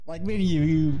Like many of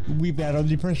you, we battle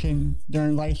depression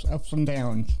during life's ups and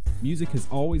downs. Music has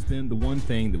always been the one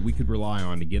thing that we could rely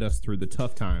on to get us through the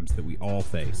tough times that we all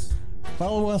face.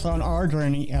 Follow us on our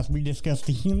journey as we discuss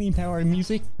the healing power of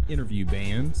music, Interview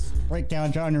bands, break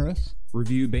down genres,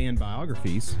 review band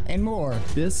biographies, and more.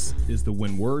 This is the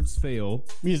When Words Fail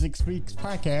Music Speaks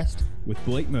podcast with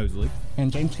Blake Mosley and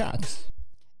James Cox.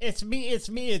 It's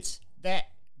that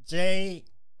J-A-C.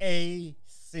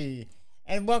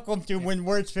 And welcome to When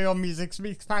Words Fail Music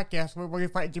Speaks podcast, where we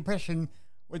fight depression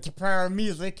with the power of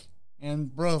music. And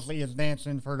Brosley is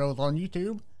dancing for those on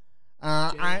YouTube.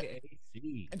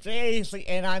 J-A-C.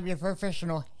 And I'm your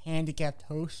professional handicapped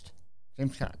host,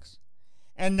 James Cox.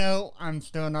 And no, I'm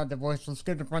still not the voice of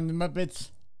Scooter from the Muppets.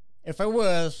 If I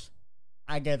was,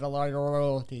 I get a lot of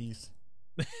royalties.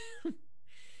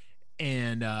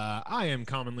 And I am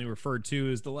commonly referred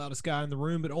to as the loudest guy in the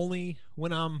room, but only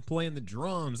when I'm playing the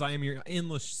drums. I am your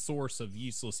endless source of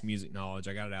useless music knowledge.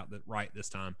 I got it out right this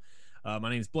time.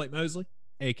 My name is Blake Mosley,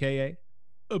 a.k.a.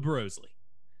 Brosley.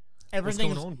 What's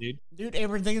going on, dude? Dude,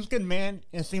 everything's good, man.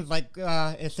 It seems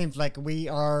like we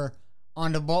are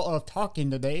on the ball of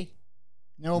talking today.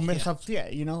 No mess ups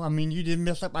yet, you know? I mean, you didn't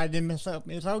mess up, I didn't mess up.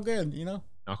 It's all good, you know?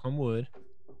 Knock on wood.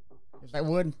 Is that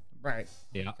wood? Right.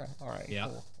 Yeah. Okay. All right. Yeah.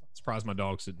 Cool. Surprised my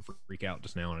dogs didn't freak out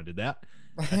just now when I did that.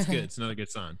 That's good. It's another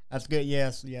good sign. That's good.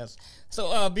 Yes.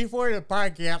 So before the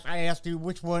podcast, I asked you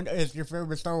which one is your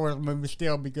favorite Star Wars movie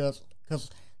still, because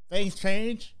things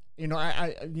change. You know,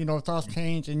 I thoughts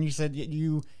change, and you said that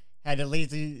you had a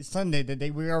lazy Sunday today.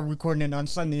 We are recording it on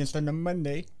Sunday instead of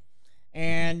Monday,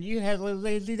 and you had a little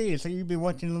lazy day, so you've been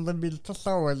watching a little bit of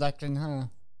Star Wars action, huh?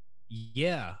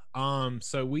 Yeah.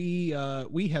 So we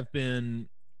have been.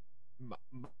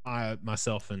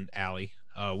 Myself and Allie,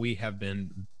 we have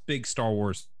been big Star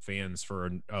Wars fans for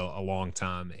a long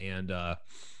time, and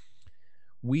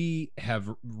we have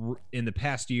in the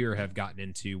past year have gotten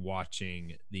into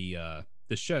watching the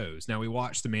shows. Now we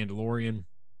watched The Mandalorian,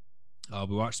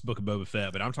 we watched the Book of Boba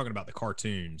Fett, but I'm talking about the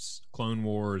cartoons, Clone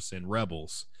Wars and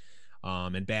Rebels,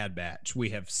 and Bad Batch.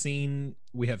 We have seen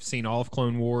all of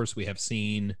Clone Wars. We have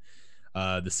seen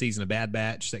the season of Bad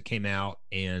Batch that came out,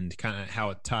 and kind of how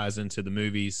it ties into the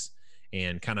movies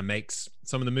and kind of makes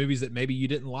some of the movies that maybe you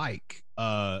didn't like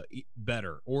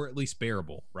better, or at least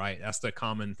bearable, right? That's the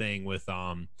common thing with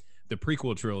the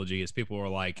prequel trilogy, is people are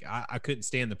like, I couldn't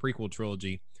stand the prequel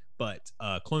trilogy, but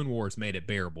Clone Wars made it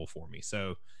bearable for me.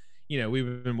 So, you know,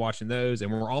 we've been watching those,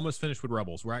 and we're almost finished with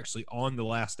Rebels. We're actually on the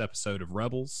last episode of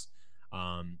Rebels.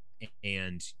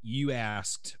 And you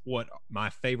asked what my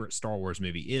favorite Star Wars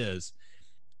movie is,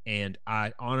 and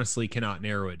I honestly cannot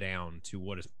narrow it down to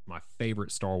what is my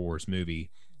favorite Star Wars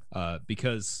movie,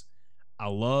 because I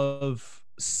love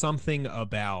something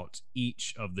about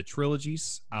each of the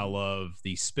trilogies. I love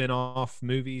the spin-off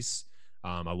movies.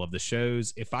 I love the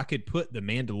shows. If I could put The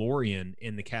Mandalorian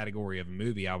in the category of a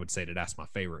movie, I would say that that's my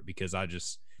favorite, because I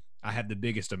have the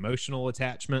biggest emotional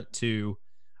attachment to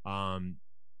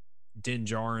Din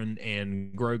Djarin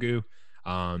and Grogu,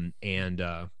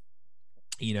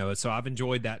 so I've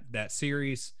enjoyed that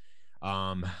series,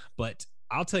 but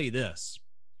I'll tell you this,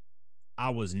 I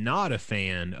was not a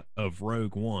fan of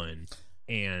Rogue One,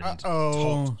 and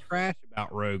talked trash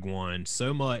about Rogue One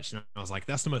so much, and I was like,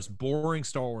 that's the most boring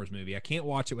Star Wars movie. I can't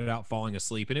watch it without falling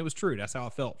asleep. And it was true. That's how I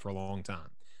felt for a long time.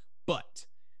 But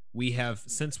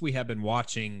since we have been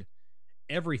watching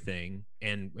everything,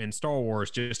 and in Star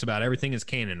Wars, just about everything is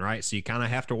canon, right? So you kind of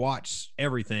have to watch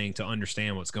everything to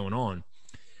understand what's going on.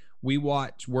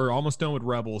 We're almost done with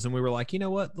Rebels, and we were like, you know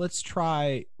what? Let's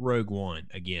try Rogue One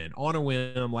again. On a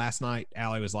whim, last night,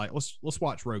 Allie was like, let's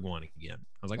watch Rogue One again.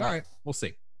 I was like, all right, we'll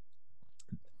see.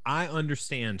 I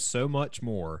understand so much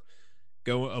more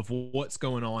of what's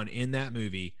going on in that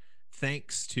movie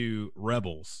thanks to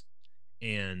Rebels.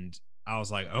 And I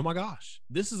was like, oh my gosh,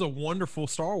 this is a wonderful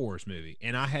Star Wars movie.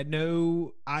 And I had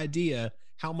no idea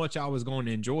how much I was going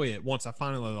to enjoy it once I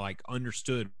finally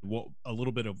understood a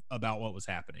little bit about what was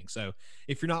happening. So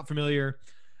if you're not familiar,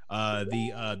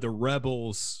 the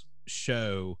Rebels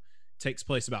show takes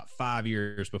place about 5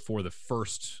 years before the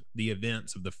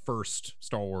events of the first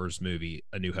Star Wars movie,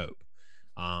 A New Hope.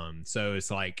 So it's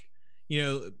like, you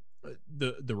know,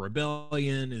 the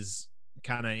rebellion is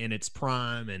kind of in its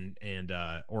prime and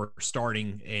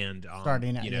starting, and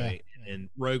and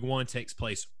Rogue One takes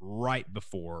place right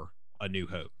before A New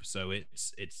Hope. So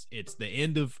it's the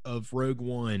end of Rogue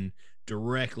One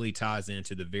directly ties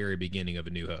into the very beginning of A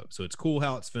New Hope. So it's cool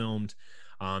how it's filmed.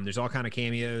 There's all kind of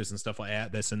cameos and stuff like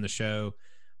that that's in the show.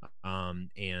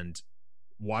 And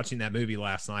watching that movie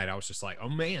last night, I was just like, oh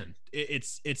man,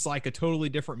 it's like a totally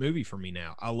different movie for me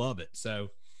now. I love it.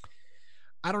 So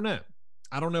I don't know.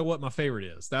 I don't know what my favorite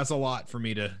is. That's a lot for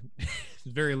me to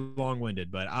very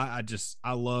long-winded, but I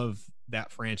love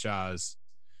that franchise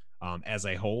as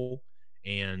a whole.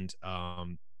 And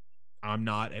I'm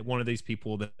not one of these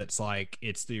people that's like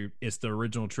it's the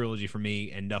original trilogy for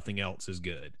me and nothing else is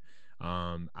good.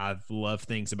 I've loved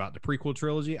things about the prequel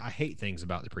trilogy. I hate things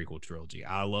about the prequel trilogy.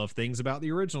 I love things about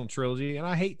the original trilogy, and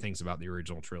I hate things about the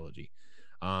original trilogy.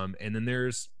 And then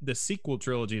there's the sequel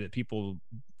trilogy that people,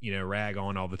 rag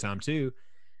on all the time too.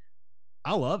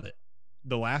 I love it.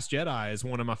 The Last Jedi is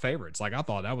one of my favorites. Like, I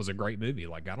thought that was a great movie.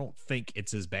 Like, I don't think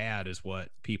it's as bad as what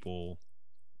people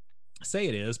say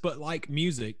it is, but like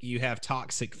music, you have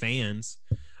toxic fans.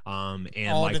 And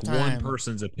all like one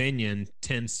person's opinion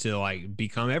tends to like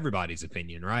become everybody's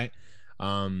opinion, right?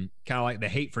 Kind of like the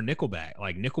hate for Nickelback.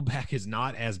 Like, Nickelback is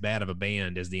not as bad of a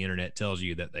band as the internet tells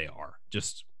you that they are.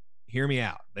 Just hear me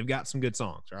out. They've got some good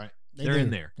songs, right? They're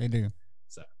in there. They do.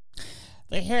 So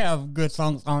they have good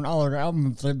songs on all of their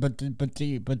albums, but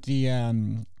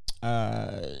the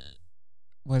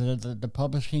what is it, the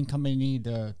publishing company,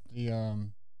 the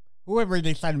whoever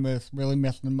they signed with really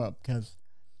messed them up because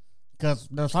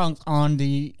the songs on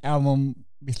the album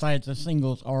besides the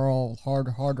singles are all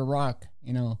harder rock,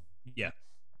 Yeah.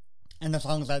 And the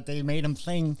songs that they made them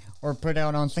sing or put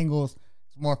out on singles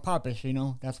is more popish,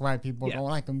 That's why people don't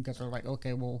like them because they're like,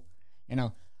 okay, well,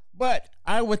 But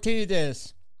I would tell you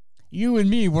this: you and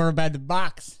me were about the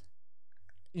box,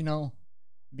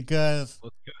 because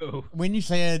let's go. When you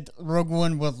said Rogue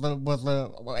One was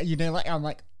the you didn't like, I'm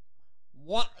like,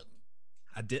 what?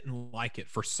 I didn't like it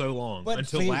for so long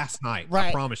but last night. Right.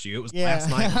 I promise you, it was last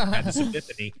night I had this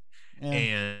epiphany,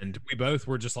 and we both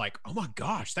were just like, "Oh my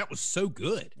gosh, that was so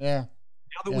good!" Yeah.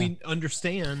 Now that we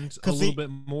understand a little bit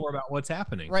more about what's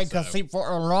happening, right? Because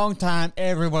for a long time,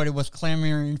 everybody was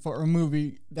clamoring for a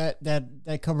movie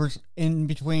that covers in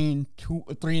between 2,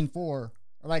 3, and 4.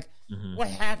 Like, what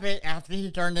happened after he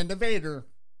turned into Vader?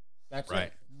 That's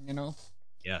right. It,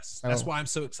 Yes, that's why I'm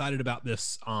so excited about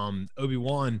this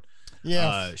Obi-Wan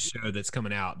show that's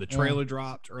coming out. The trailer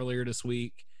dropped earlier this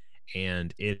week,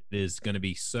 and it is going to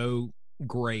be so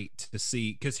great to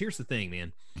see. Because here's the thing,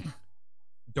 man.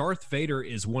 Darth Vader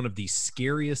is one of the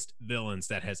scariest villains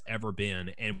that has ever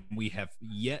been, and we have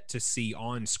yet to see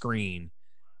on screen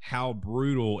how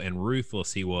brutal and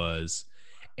ruthless he was.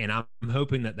 And I'm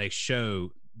hoping that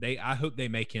I hope they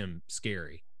make him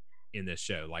scary in this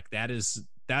show. Like, that is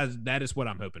what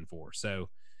I'm hoping for. So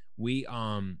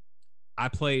I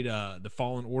played the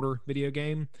Fallen Order video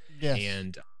game,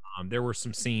 and there were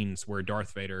some scenes where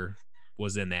Darth Vader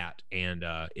was in that, and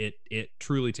it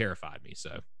truly terrified me.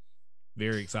 So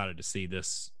very excited to see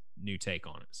this new take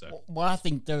on it. So, well, I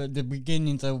think the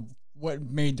beginnings of what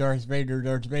made Darth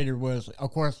Vader was,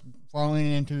 of course, falling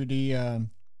into the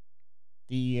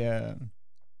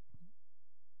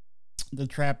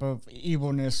trap of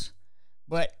evilness,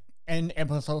 but in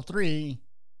Episode 3,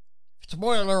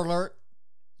 spoiler alert,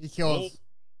 he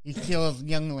kills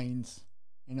younglings.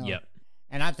 Yep.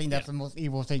 And I think that's the most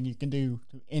evil thing you can do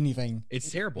to anything. It's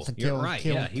terrible. You're right.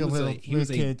 He was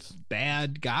a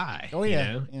bad guy. Oh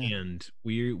yeah. And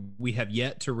we have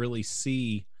yet to really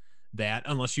see that,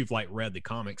 unless you've like read the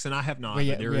comics, and I have not.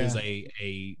 But there is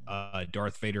a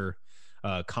Darth Vader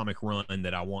comic run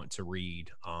that I want to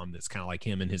read. That's kind of like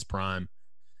him in his prime,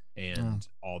 and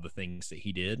all the things that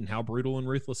he did, and how brutal and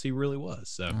ruthless he really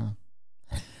was.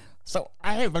 So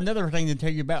I have another thing to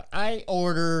tell you about. I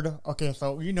ordered. Okay,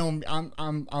 so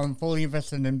I'm fully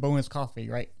invested in Bonus Coffee,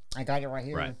 right? I got it right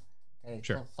here. Right. Okay,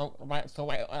 sure. So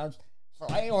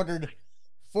I ordered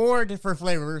 4 different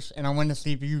flavors, and I wanted to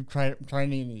see if you try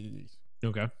any of these.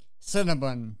 Okay.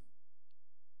 Cinnabon.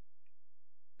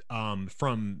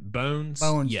 From Bones.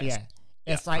 Bones. Yes.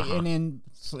 Yeah. SINN.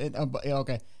 Okay.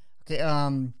 Okay.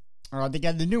 They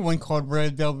got the new one called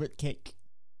Red Velvet Cake.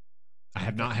 I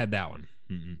have not had that one.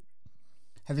 Mm-mm.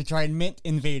 Have you tried Mint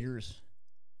Invaders?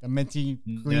 The minty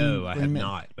green. No, I have mint.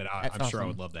 not, but I'm sure I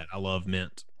would love that. I love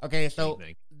mint. Okay, so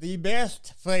the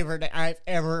best flavor that I've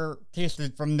ever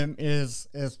tasted from them is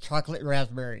chocolate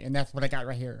raspberry, and that's what I got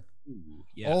right here. Ooh,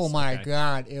 yes, oh my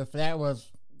God! If that was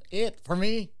it for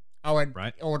me, I would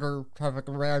order chocolate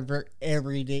raspberry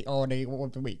every day, all day,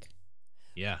 once a week.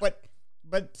 Yeah.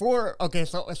 But so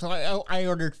I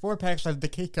ordered 4 packs of the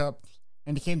K-Cups,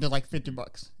 and it came to like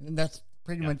 $50, and that's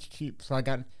pretty much cheap. So I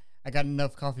got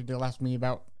enough coffee to last me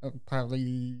about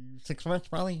probably 6 months,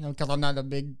 because I'm not a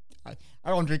big. I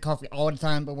don't drink coffee all the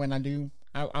time, but when I do,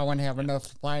 I want to have enough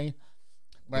supply.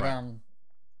 But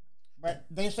but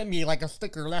they sent me like a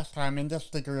sticker last time, and this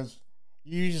sticker is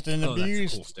used and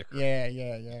abused. That's a cool sticker.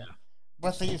 Yeah.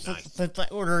 But since I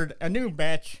ordered a new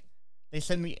batch, they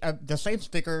sent me the same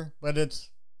sticker, but it's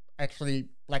actually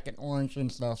black and orange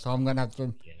and stuff. So I'm gonna have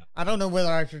to. Yeah. I don't know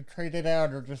whether I should trade it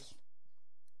out or just,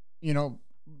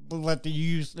 let the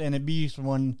used and abused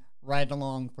one ride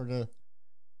along for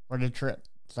the trip.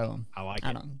 So I like I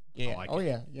it. don't. Yeah. like oh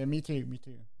it. yeah. Me too.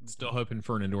 Still hoping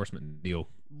for an endorsement deal,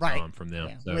 Right. from them.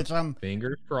 Yeah. So Which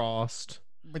fingers crossed.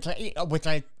 Which I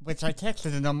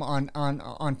texted them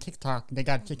on TikTok. They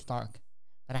got TikTok,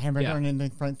 but I haven't heard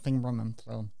anything from them.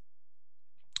 So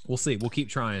we'll see. We'll keep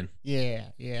trying.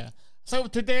 Yeah. So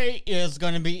today is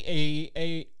going to be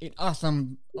an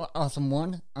awesome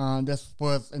one. This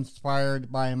was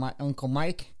inspired by my Uncle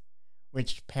Mike,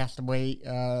 which passed away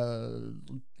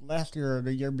last year or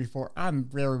the year before. I'm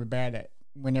very bad at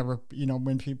when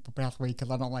people pass away because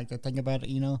I don't like to think about it.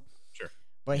 Sure.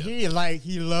 But he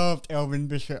loved Elvin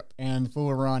Bishop, and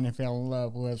 "Fool Around and Fell in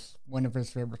Love" was one of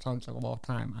his favorite songs of all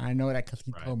time. I know that because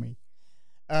he told me.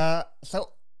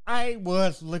 So I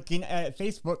was looking at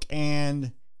Facebook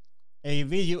and a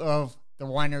video of the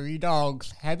Winery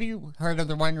Dogs. Have you heard of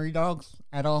the Winery Dogs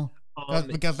at all?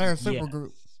 Because they're a super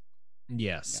group.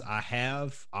 Yes, yeah. I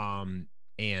have.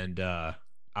 And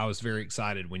I was very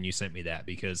excited when you sent me that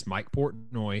because Mike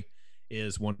Portnoy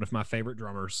is one of my favorite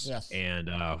drummers. Yes. And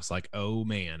I was like, oh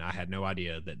man, I had no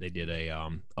idea that they did a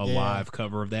live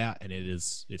cover of that, and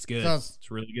it's good.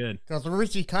 It's really good. Because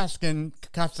Richie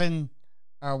Kotzen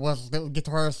was the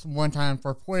guitarist one time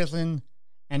for Poison,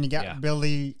 and you got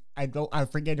Billy. I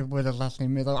forget what his last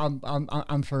name is.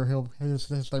 I'm sure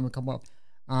his name will come up.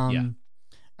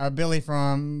 Billy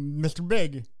from Mr.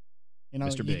 Big.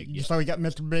 Mr. Big. So we got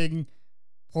Mr. Big,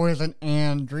 Poison,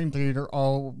 and Dream Theater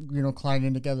all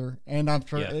colliding together, and I'm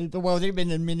sure. Well, they've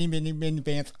been in many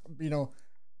bands,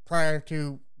 prior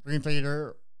to Dream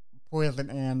Theater, Poison,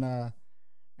 and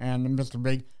Mr.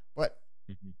 Big. But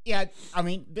yeah, I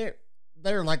mean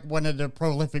they're like one of the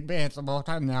prolific bands of all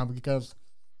time now because.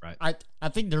 Right. I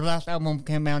think their last album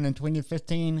came out in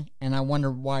 2015, and I wonder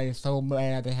why it's so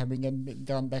bad they haven't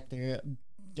gone back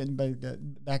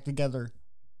together.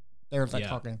 There's that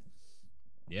talking.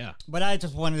 Yeah. But I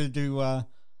just wanted to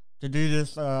do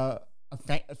this a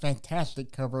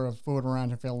fantastic cover of "Fooled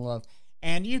Around and Fell in Love,"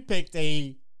 and you picked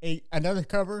another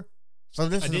cover. So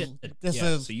this is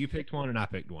so you picked one and I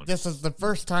picked one. This is the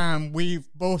first time we've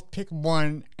both picked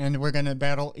one, and we're gonna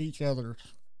battle each other.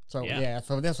 So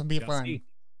so this will be fun. See.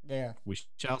 Yeah, we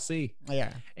shall see.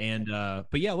 Yeah, and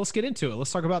but yeah, let's get into it.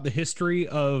 Let's talk about the history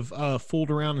of "Fooled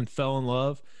Around and Fell in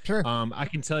Love." Sure. I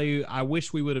can tell you, I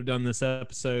wish we would have done this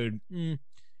episode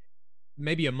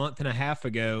maybe a month and a half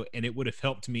ago, and it would have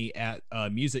helped me at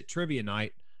music trivia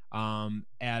night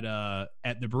at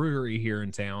the brewery here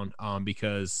in town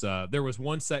because there was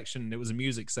one section. It was a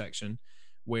music section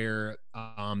where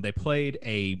they played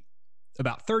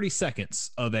about 30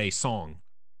 seconds of a song.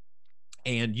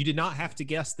 And you did not have to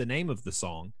guess the name of the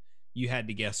song. You had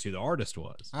to guess who the artist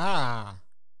was.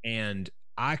 And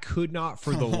I could not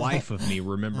for the life of me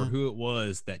remember who it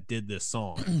was that did this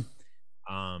song.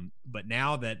 But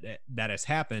now that has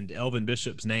happened, Elvin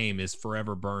Bishop's name is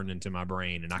forever burned into my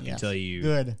brain. And I can tell you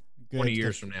good 20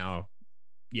 years from now,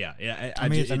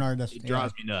 it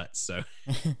drives me nuts. So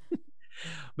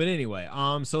but anyway,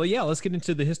 so yeah, let's get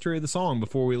into the history of the song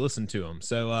before we listen to them.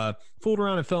 So, "Fooled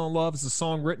Around and Fell in Love" is a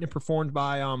song written and performed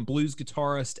by blues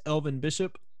guitarist Elvin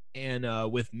Bishop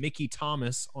and with Mickey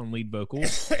Thomas on lead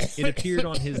vocals. It appeared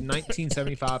on his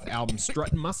 1975 album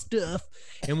 "Strutting My Stuff"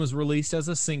 and was released as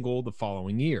a single the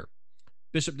following year.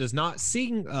 Bishop does not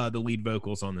sing the lead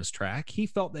vocals on this track. He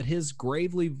felt that his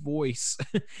gravelly voice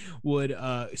would,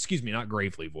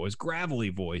 gravelly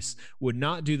voice would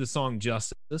not do the song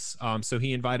justice. So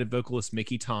he invited vocalist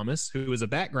Mickey Thomas, who was a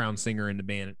background singer in the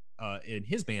band, in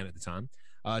his band at the time,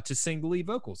 to sing the lead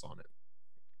vocals on it.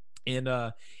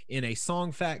 And in a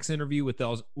Song Facts interview with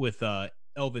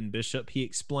Elvin Bishop, he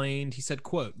explained, he said,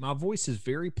 quote, "My voice is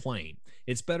very plain.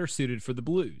 It's better suited for the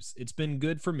blues. It's been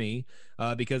good for me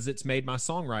because it's made my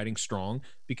songwriting strong,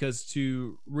 because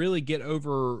to really get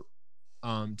over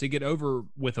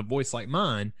with a voice like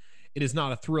mine, it is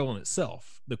not a thrill in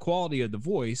itself. The quality of the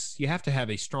voice, you have to have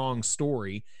a strong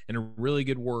story and really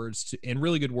good words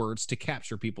to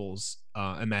capture people's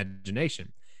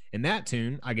imagination. In that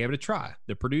tune, I gave it a try.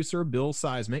 The producer, Bill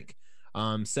Seismic,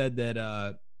 said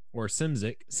that or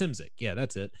Simzik, yeah,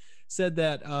 that's it, said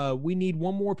that we need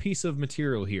one more piece of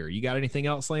material here. You got anything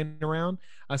else laying around?"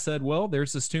 I said, "Well,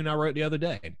 there's this tune I wrote the other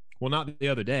day." Well, not the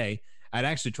other day. I'd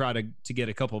actually tried to get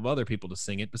a couple of other people to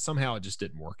sing it, but somehow it just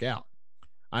didn't work out.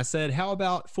 I said, "How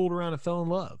about Fooled Around and Fell in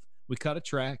Love?" We cut a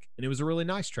track, and it was a really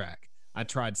nice track. I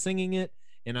tried singing it,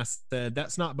 And I said,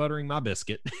 that's not buttering my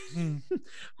biscuit,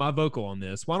 my vocal on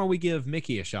this. Why don't we give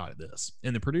Mickey a shot at this?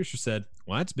 And the producer said,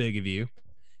 well, that's big of you.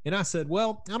 And I said,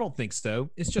 well, I don't think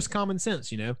so. It's just common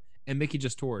sense, And Mickey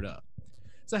just tore it up.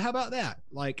 So how about that?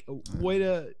 Like, way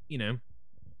to,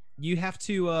 you have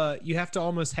to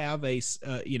almost have a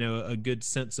good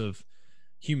sense of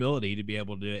humility to be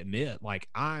able to admit, like,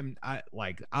 I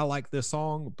like this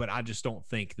song, but I just don't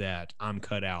think that I'm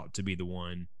cut out to be the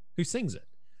one who sings it.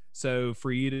 So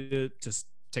for you to just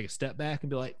take a step back and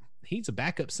be like, he's a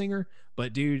backup singer,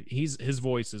 but dude, his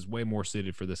voice is way more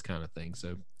suited for this kind of thing.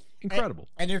 So incredible.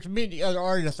 And there's many other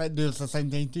artists that do the same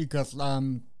thing too, because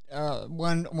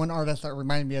one artist that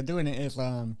reminded me of doing it is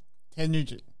Ted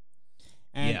Nugent.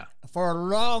 And for a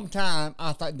long time,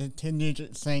 I thought that Ted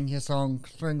Nugent sang his song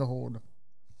Stranglehold.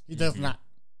 He does not.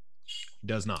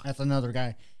 Does not. That's another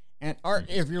guy. And Art,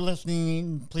 if you're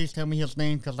listening, please tell me his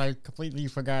name because I completely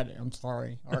forgot it. I'm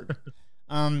sorry, Art.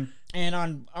 And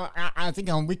on I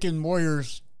think on Weekend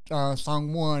Warriors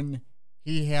song 1,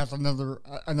 he has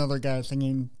another guy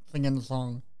singing the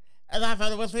song, and I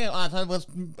thought it was him. I thought it was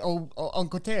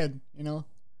Uncle Ted.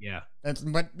 Yeah.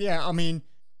 I mean,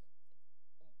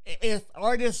 if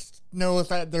artists knows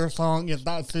that their song is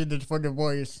not suited for their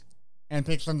voice, and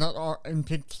picks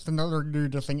another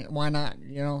dude to sing it, why not?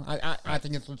 I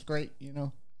think it's great.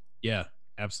 Yeah,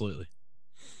 absolutely.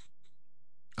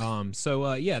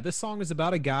 This song is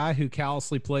about a guy who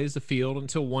callously plays the field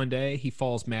until one day he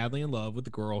falls madly in love with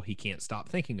the girl he can't stop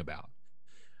thinking about.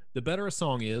 The better a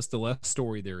song is, the less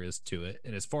story there is to it.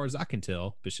 And as far as I can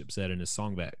tell, Bishop said in his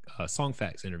Song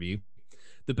Facts interview,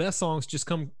 the best songs just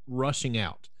come rushing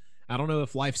out. I don't know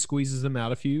if life squeezes them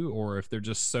out of you or if they're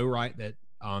just so right that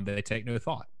they take no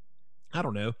thought. I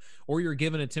don't know. Or you're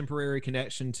given a temporary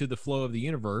connection to the flow of the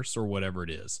universe or whatever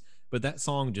it is. But that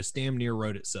song just damn near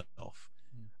wrote itself.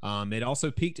 It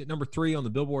also peaked at number 3 on the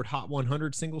Billboard Hot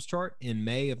 100 singles chart in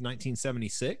May of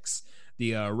 1976.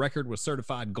 The record was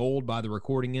certified gold by the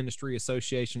Recording Industry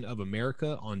Association of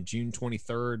America on June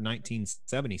 23rd,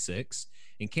 1976.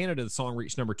 In Canada, the song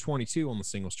reached number 22 on the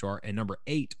singles chart and number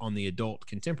 8 on the adult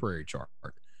contemporary chart.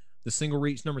 The single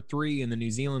reached number 3 in the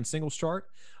New Zealand singles chart.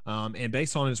 And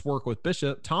based on his work with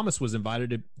Bishop, Thomas was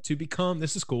invited to become,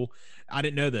 this is cool, I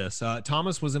didn't know this,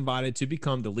 Thomas was invited to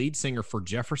become the lead singer for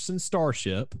Jefferson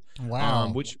Starship. Wow.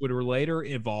 Which would later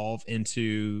evolve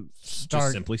into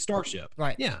just simply Starship.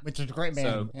 Right. Yeah. Which is a great band.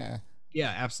 So, yeah.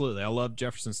 Yeah, absolutely. I loved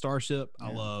Jefferson Starship. Yeah.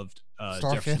 I loved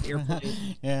Jefferson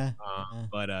Airplane. Yeah.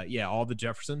 But all the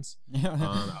Jeffersons.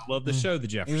 I love the show, The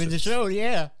Jeffersons. Even the show,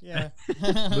 yeah.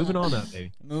 Moving on up,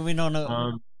 baby. Moving on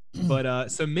up.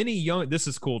 But so many this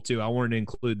is cool too. I wanted to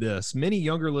include this. Many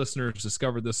younger listeners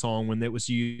discovered this song when it was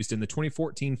used in the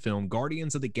 2014 film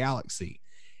Guardians of the Galaxy,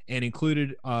 and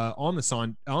included on the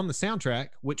soundtrack,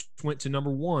 which went to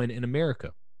number 1 in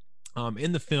America.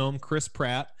 In the film, Chris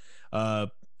Pratt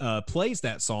plays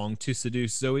that song to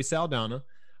seduce Zoe Saldana,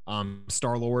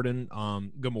 Star-Lord and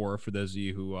Gamora, for those of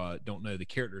you who don't know the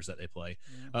characters that they play.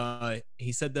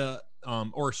 He said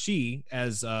she,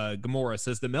 as Gamora,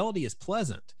 says the melody is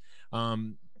pleasant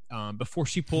before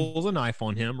she pulls a knife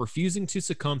on him, refusing to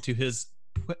succumb to his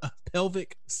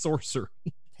pelvic sorcery.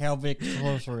 Pelvic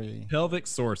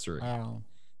sorcery. Wow.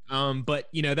 But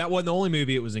that wasn't the only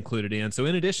movie it was included in. So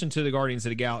in addition to the Guardians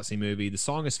of the Galaxy movie, the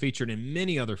song is featured in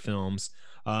many other films,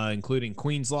 including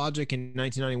Queen's Logic in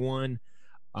 1991,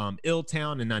 Ill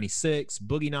Town in 96,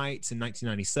 Boogie Nights in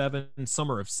 1997,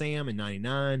 Summer of Sam in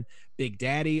 99, Big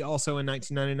Daddy also in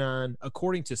 1999,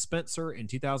 According to Spencer in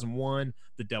 2001,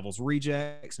 The Devil's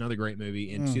Rejects, another great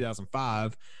movie, in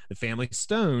 2005, The Family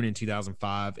Stone in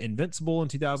 2005, Invincible in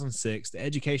 2006, The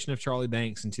Education of Charlie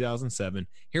Banks in 2007,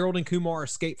 Harold and Kumar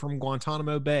Escape from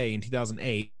Guantanamo Bay in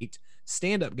 2008,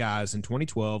 Stand Up Guys in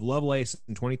 2012, Lovelace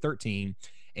in 2013,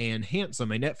 and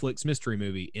Handsome, a Netflix mystery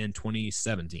movie, in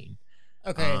 2017.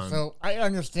 Okay, so I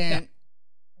understand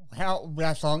how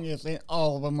that song is in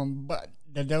all of them, but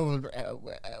the Devil.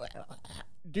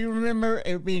 Do you remember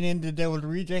it being in The Devil's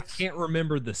Rejects? I can't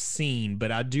remember the scene,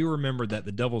 but I do remember that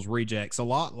The Devil's Rejects, a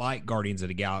lot like Guardians of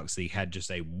the Galaxy, had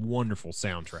just a wonderful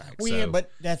soundtrack. Well, yeah,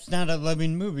 but that's not a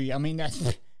loving movie. I mean, that's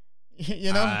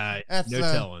that's no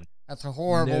telling. That's a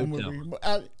horrible movie.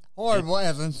 Horrible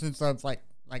as in sense of like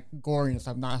gory and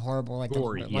stuff, not horrible. Like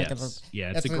gory, yes.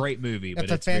 It's a great movie, but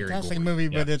it's a fantastic movie,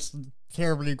 but it's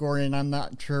terribly gory, and I'm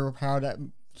not sure how that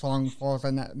song falls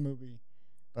in that movie.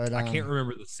 But I can't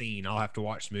remember the scene. I'll have to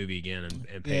watch the movie again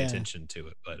and pay attention to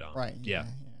it. But right, yeah.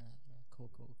 Cool.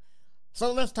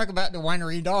 So let's talk about the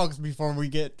Winery Dogs before we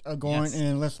get going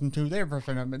and listen to their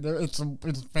version of it. It's a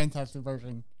fantastic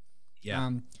version.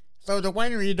 Yeah. So the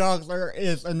Winery Dogs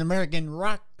is an American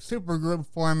rock supergroup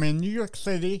formed in New York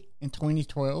City in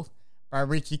 2012 by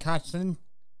Richie Kotzen,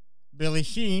 Billy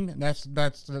Sheehan, that's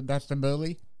the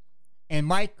Billy, and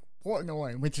Mike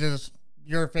Portnoy, which is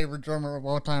your favorite drummer of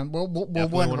all time. Well,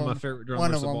 one of my favorite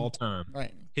drummers of all time.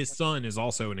 Right. His son is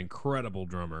also an incredible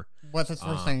drummer. What's his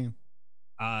first name?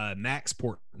 Max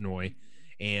Portnoy,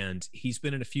 and he's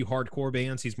been in a few hardcore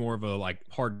bands. He's more of a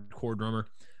hardcore drummer,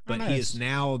 but nice. He is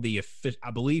now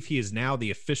I believe he is now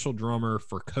the official drummer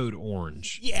for Code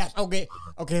Orange. Yes. Okay.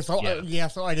 So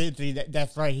so I did see that.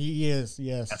 That's right. He is.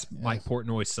 Yes. That's Mike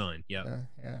Portnoy's son. Yeah.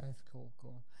 Yeah. That's cool.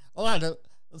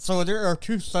 So there are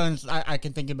two sons I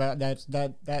can think about. That's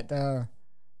the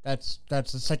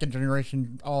second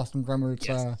generation awesome drummer.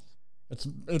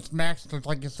 It's Max,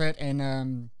 like you said,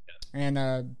 and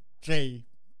Jay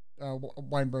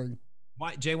Weinberg.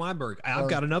 Jay Weinberg. I've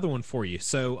got another one for you.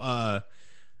 So,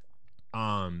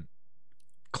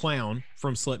 Clown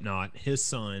from Slipknot, his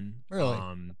son, really?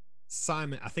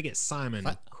 Simon. I think it's Simon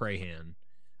Crahan.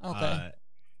 Okay.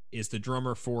 Is the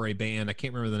drummer for a band. I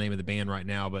can't remember the name of the band right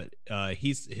now, but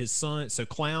he's his son. So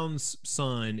Clown's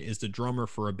son is the drummer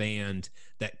for a band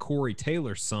that Corey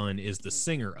Taylor's son is the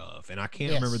singer of, and I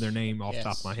can't remember their name off the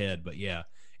top of my head, but yeah,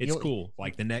 it's cool.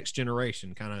 Like the next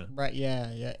generation, kind of. Right?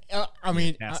 Yeah. I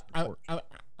mean,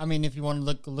 if you want to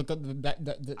look up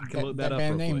that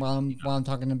band name while I'm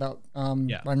talking about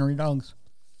Winery Dogs.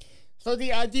 So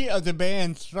the idea of the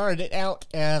band started out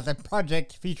as a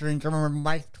project featuring drummer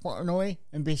Mike Portnoy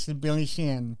and bassist Billy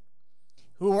Sheehan,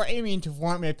 who were aiming to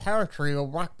form a power trio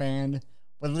rock band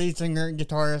with lead singer and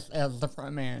guitarist as the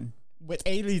frontman.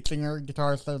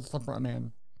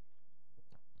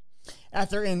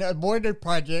 After an aborted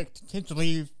project,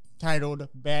 tentatively titled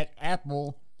Bad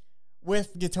Apple,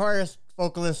 with guitarist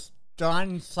vocalist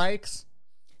John Sykes,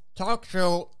 talk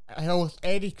show host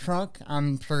Eddie Trunk,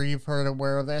 I'm sure you've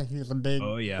aware of that. He's a big.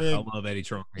 Oh yeah, I love Eddie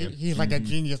Trunk. Man. He's like a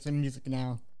genius in music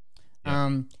now.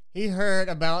 Yeah. He heard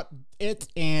about it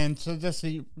and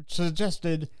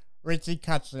suggested Richie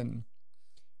Kotzen,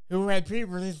 who had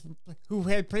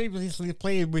previously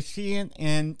played with Sheehan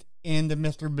and in the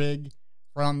Mr. Big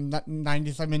from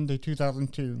 1997 to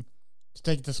 2002, to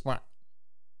take the spot.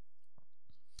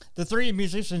 The three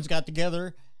musicians got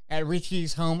together at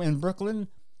Richie's home in Brooklyn.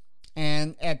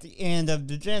 And at the end of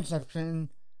the jam session,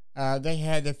 they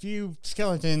had a few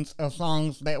skeletons of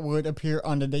songs that would appear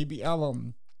on the debut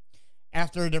album.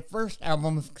 After the first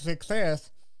album's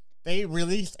success, they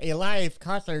released a live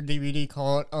concert DVD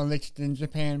called Unleashed in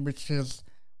Japan, which is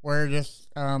where this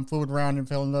Fooled Around and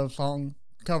Fell in Love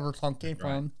cover song came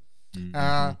from.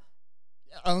 Mm-hmm.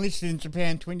 Unleashed in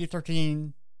Japan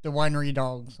 2013, The Winery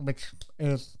Dogs, which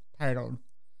is titled.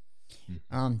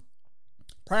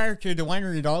 Prior to the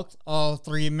Winery Dogs, all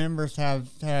three members have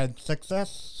had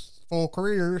successful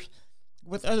careers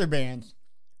with other bands.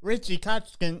 Richie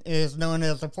Kotzen is known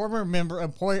as a former member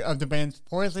of the bands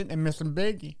Poison and Mr.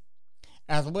 Big,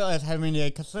 as well as having a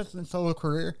consistent solo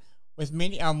career with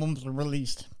many albums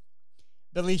released.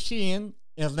 Billy Sheehan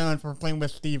is known for playing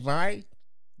with Steve Vai,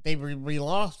 David Lee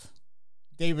Roth,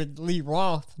 Talas,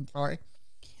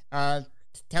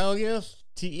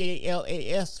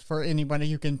 Talas for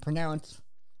anybody who can pronounce,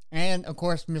 and, of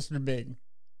course, Mr. Big.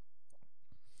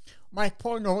 Mike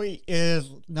Portnoy is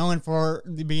known for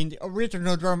being the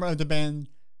original drummer of the band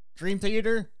Dream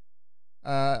Theater,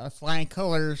 Flying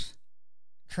Colors,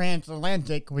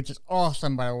 Transatlantic, which is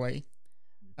awesome, by the way,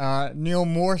 Neil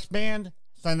Morse Band,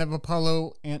 Son of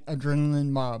Apollo, and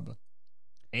Adrenaline Mob.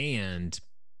 And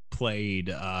played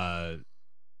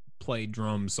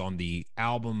drums on the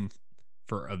album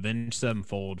for Avenged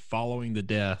Sevenfold following the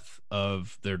death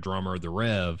of their drummer, the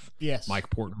Rev. Yes. Mike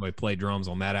Portnoy played drums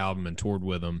on that album and toured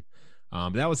with them.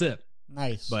 But that was it.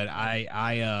 Nice. But Mike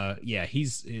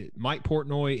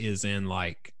Portnoy is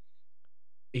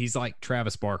he's like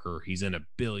Travis Barker. He's in a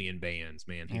billion bands,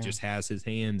 man. He just has his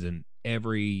hands in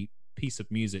every piece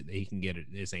of music that he can get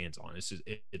his hands on. It's just,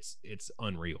 it's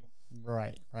unreal.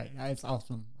 Right. That's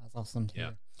awesome. That's awesome too.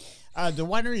 Yeah. The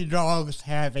Winery Dogs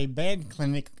have a band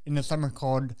clinic in the summer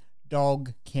called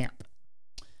Dog Camp.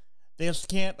 This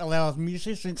camp allows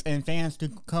musicians and fans to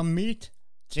come meet,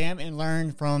 jam, and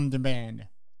learn from the band.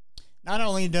 Not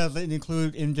only does it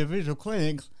include individual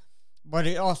clinics, but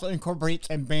it also incorporates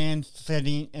a band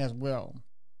setting as well.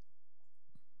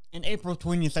 In April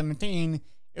 2017,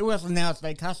 it was announced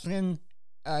by Kotzen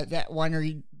that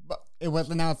Winery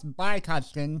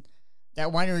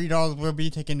Dogs will be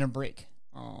taking a break.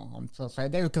 Oh, I'm so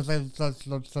sad. Because they're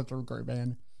such a great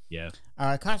band. Yeah.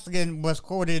 Kotzen was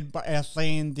quoted as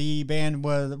saying the band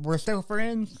were still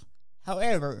friends.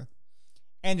 However,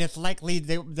 and it's likely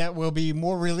that will be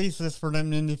more releases for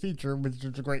them in the future, which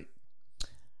is great.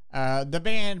 The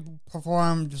band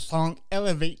performed the song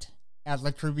Elevate as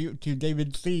a tribute to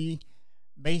David C.,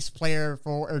 bass player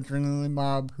for Adrenaline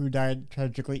Mob, who died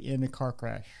tragically in a car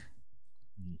crash.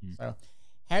 Mm-hmm. So,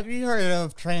 have you heard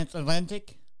of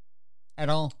Transatlantic at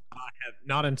all? I have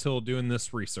not until doing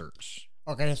this research.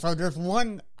 Okay, so there's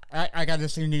one, I got to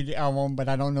see the album, but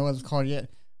I don't know what it's called yet.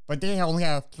 But they only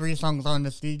have 3 songs on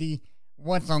the CD.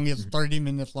 One song is 30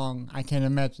 minutes long. I can't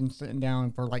imagine sitting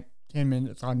down for like 10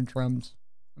 minutes on the drums.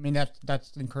 I mean,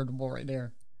 that's incredible right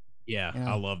there. Yeah,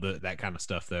 I love that kind of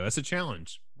stuff, though. It's a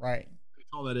challenge. Right. That's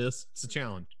all that is. It's a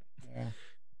challenge. Yeah.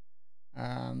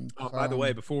 By the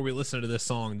way, before we listen to this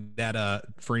song, that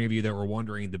for any of you that were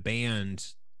wondering, the band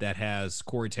that has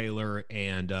Corey Taylor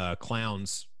and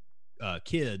Clown's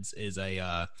kids is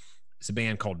it's a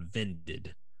band called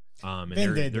Vended. And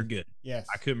they're good. Yes.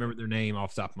 I couldn't remember their name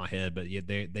off the top of my head, but yeah,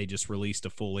 they just released a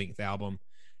full-length album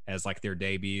as like their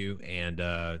debut, and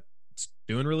it's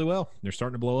doing really well. They're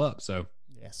starting to blow up, so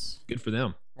yes, good for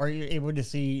them. Were you able to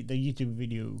see the YouTube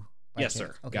video? Yes,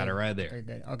 sir. Okay. Got it right there. Very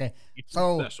good. Okay.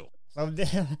 So special. So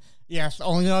yes,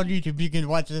 only on YouTube. You can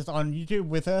watch this on YouTube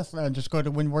with us. Just go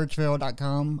to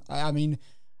WhenWordsFail.com. I mean,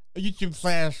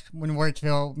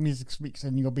 YouTube/WhenWordsFail Music Speaks,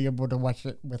 and you'll be able to watch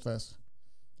it with us.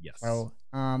 Yes. So,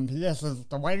 this is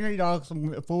the Winery Dogs,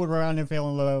 Fooled Around and Fell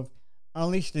in Love,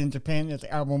 Unleashed in Japan is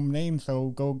the album name, so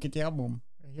go get the album.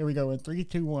 Here we go in 3,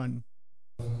 2, 1.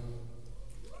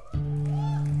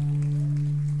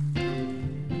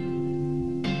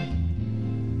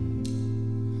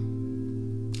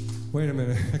 Wait a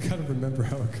minute, I gotta remember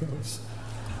how it goes.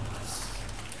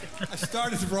 I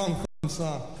started the wrong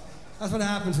song. That's what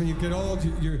happens when you get old,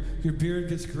 your beard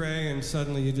gets gray and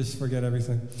suddenly you just forget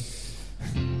everything.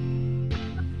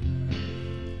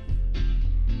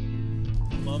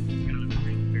 Love this kind of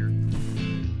great beard.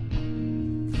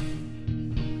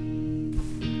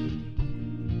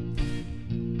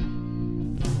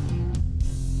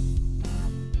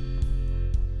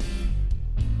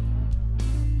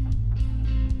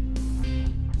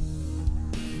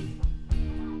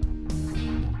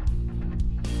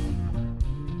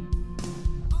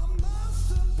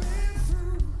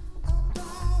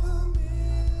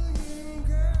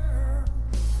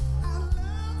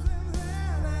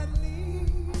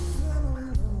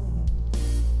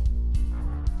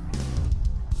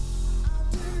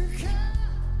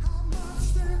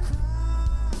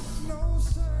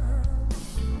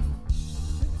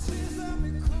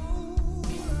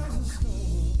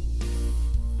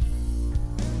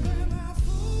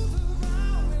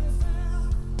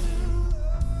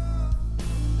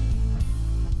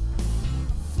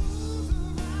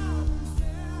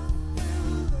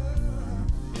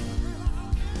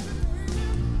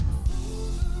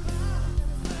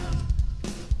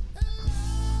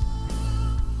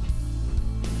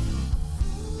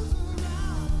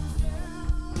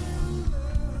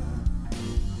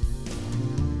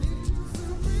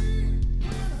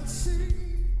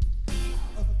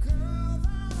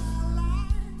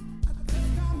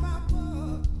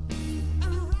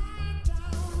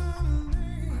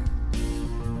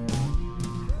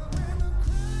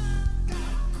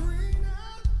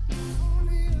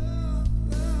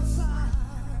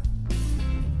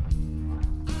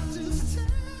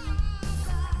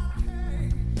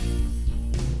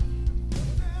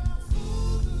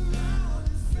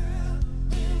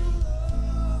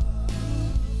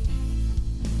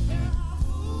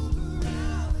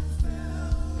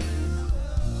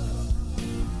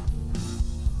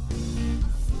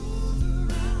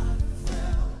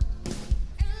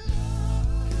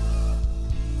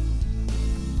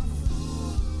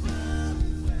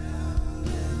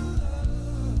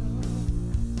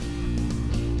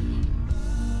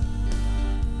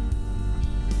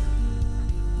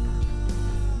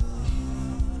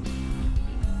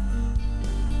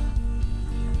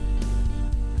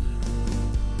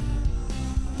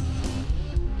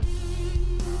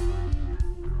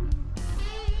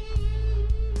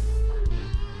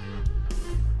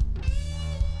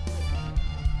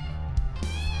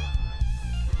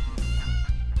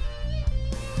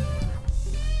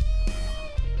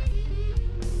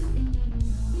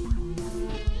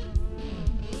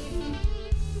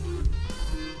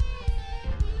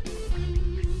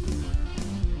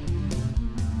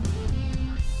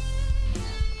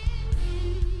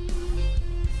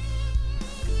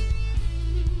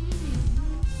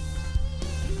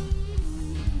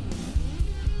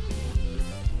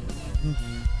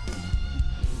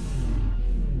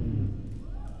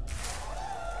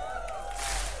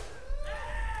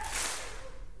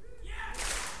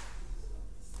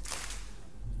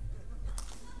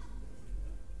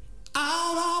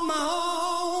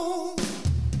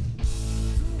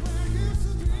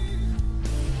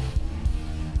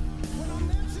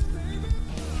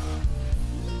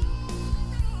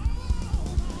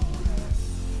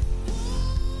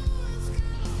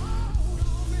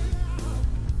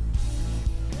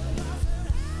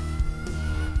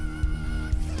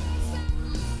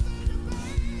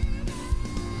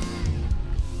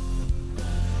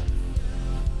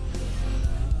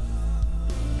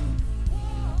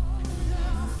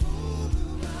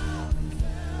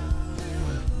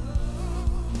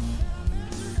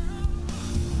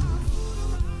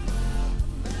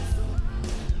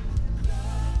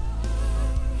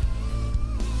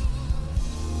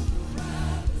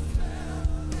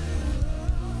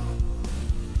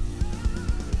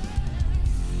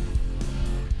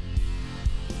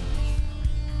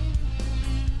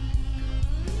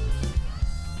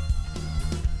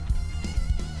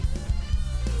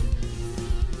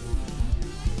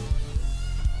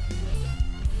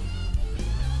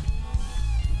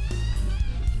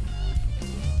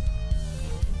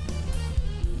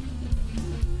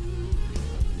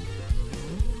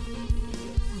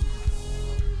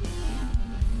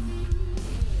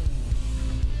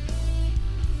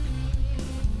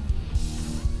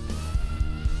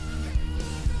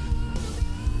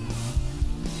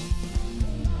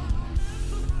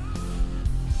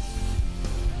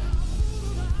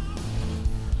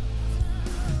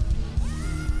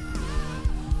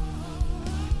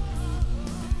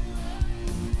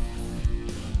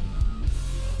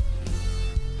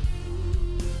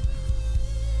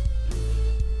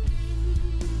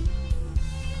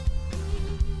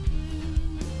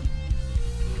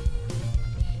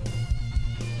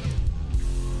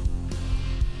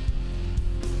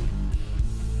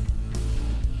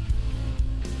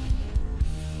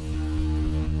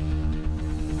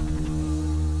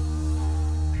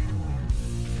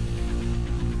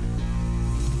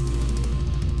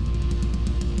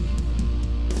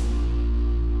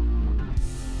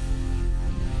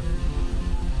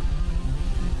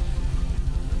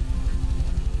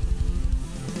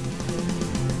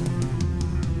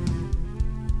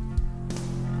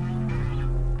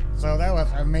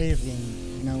 amazing.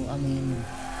 You know, I mean,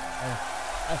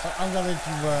 I'm gonna let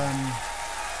you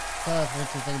tell us what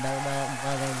you think about it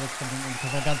while I look something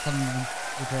because I got something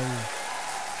to tell you.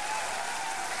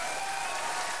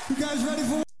 You guys ready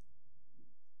for?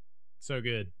 So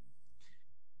good.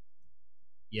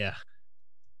 Yeah.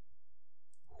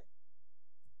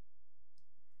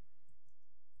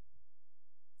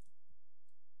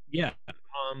 Yeah.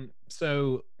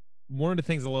 So one of the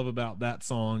things I love about that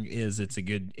song is it's a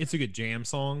good jam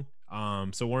song.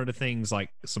 So one of the things,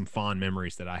 like some fond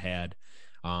memories that I had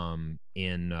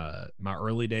in my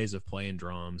early days of playing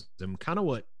drums, and kind of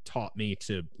what taught me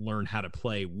to learn how to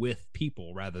play with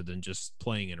people rather than just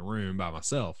playing in a room by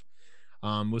myself,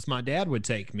 was my dad would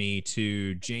take me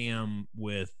to jam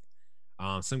with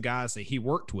some guys that he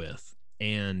worked with.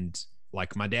 And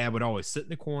like my dad would always sit in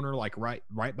the corner, like right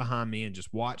behind me, and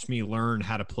just watch me learn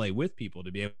how to play with people,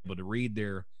 to be able to read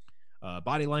their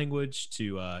body language,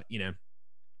 to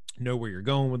know where you're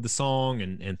going with the song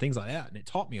and things like that. And it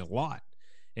taught me a lot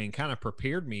and kind of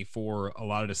prepared me for a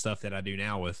lot of the stuff that I do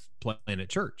now with playing at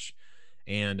church.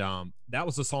 And that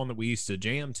was a song that we used to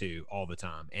jam to all the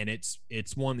time. And it's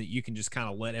one that you can just kind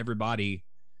of let everybody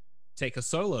take a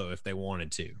solo if they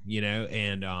wanted to,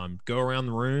 and go around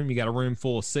the room. You got a room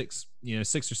full of six or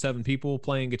seven people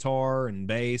playing guitar and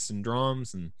bass and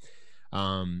drums. And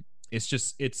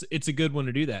it's a good one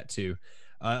to do that too.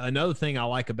 Another thing I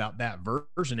like about that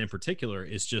version in particular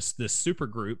is just this super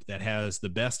group that has the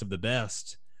best of the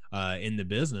best in the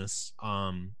business,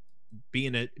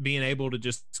 being able to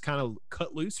just kind of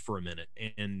cut loose for a minute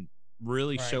and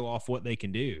really show off what they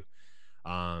can do.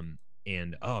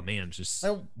 And oh man, it's just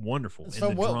wonderful. And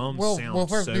the drums sound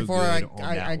so good on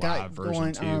that live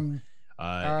version too.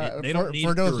 They don't need to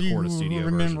record a studio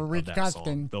version of that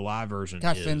song. The live version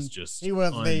is just he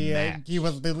was the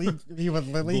lead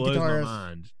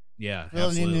guitarist. Yeah,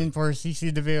 filling in for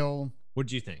CC DeVille.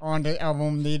 What'd you think on the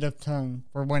album Native Tongue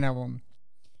for one album?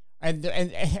 And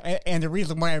the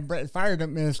reason why Brett fired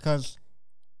him is because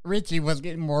Richie was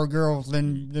getting more girls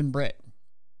than Brett.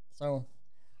 So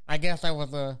I guess that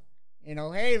was a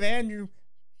hey man,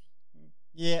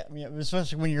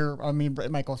 especially when you're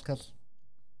Brett Michaels, because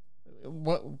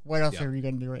what else are you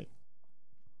gonna do, right?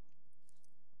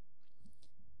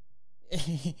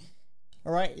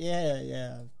 All right,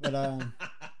 but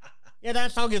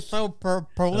that song is so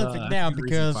prolific now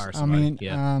because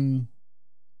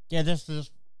this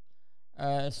is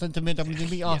sentimental to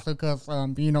me also because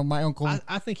my uncle.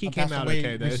 I think he came out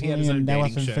okay though. He had his own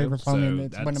dating show, favorite song, and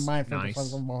it's one of my favorite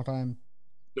songs of all time.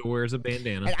 So wears a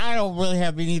bandana. And I don't really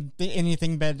have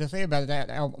anything bad to say about that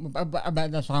album,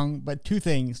 about that song, but two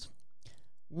things.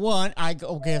 One, I'm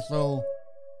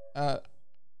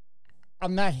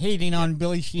not hating on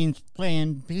Billy Sheehan's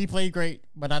playing. He played great,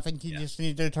 but I think he just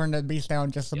needed to turn that bass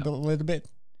down just a little bit.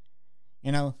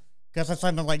 Because it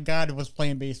sounded like God was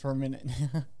playing bass for a minute.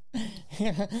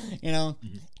 Mm-hmm.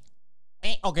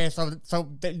 Okay, so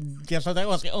that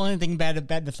was the only thing bad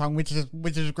about the song, which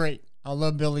is great. I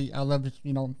love Billy. I love just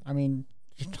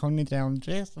tone it down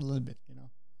just a little bit,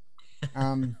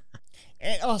 And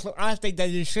also, I think that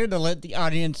you should have let the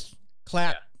audience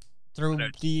clap through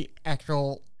the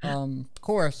actual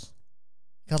chorus,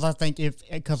 because I think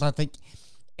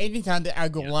anytime that I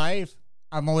go live,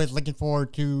 I'm always looking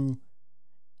forward to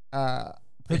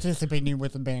participating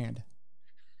with the band.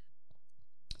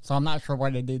 So I'm not sure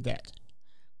why they did that.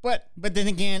 But then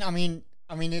again,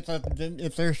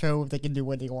 it's their show. They can do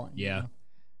what they want. Yeah.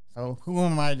 So who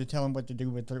am I to tell them what to do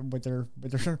with one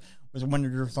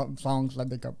of their songs that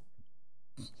they go?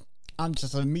 I'm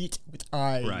just a meat with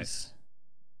eyes. Right.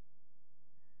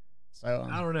 So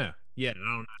I don't know. Yeah, I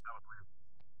don't know.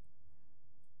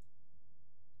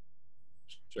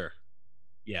 Sure.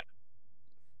 Yeah.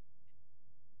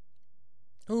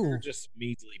 Ooh. We're just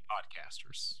measly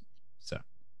podcasters. So.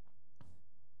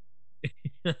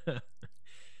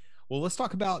 Well, let's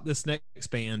talk about this next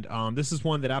band. This is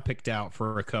one that I picked out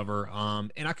for a cover,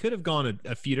 and I could have gone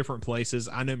a few different places.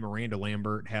 I know Miranda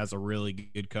Lambert has a really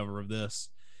good cover of this.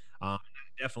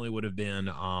 Definitely would have been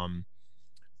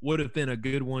a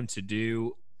good one to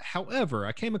do. However,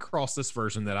 I came across this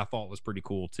version that I thought was pretty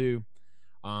cool too,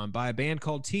 by a band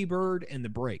called T-Bird and the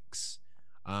Breaks.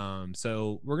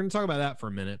 So we're going to talk about that for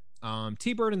a minute.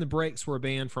 T-Bird and the Breaks were a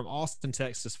band from Austin,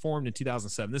 Texas, formed in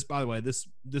 2007. This, by the way, this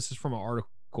is from an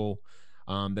article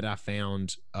that I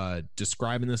found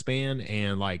describing this band,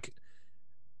 and like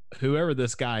whoever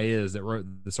this guy is that wrote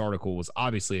this article was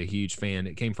obviously a huge fan.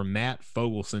 It came from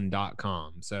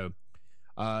mattfogelson.com. So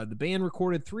the band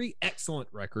recorded 3 excellent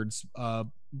records,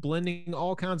 blending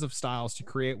all kinds of styles to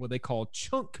create what they call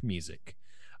chunk music.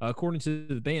 According to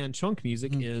the band, chunk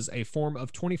music is a form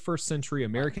of 21st century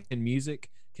American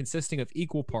music consisting of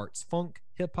equal parts funk,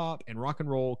 hip hop, and rock and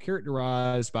roll,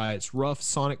 characterized by its rough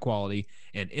sonic quality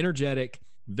and energetic,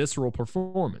 visceral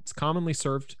performance, commonly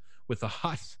served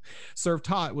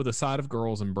hot with a side of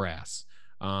girls and brass.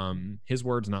 His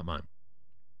words, not mine.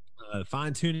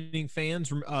 Fine-tuning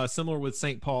fans, similar with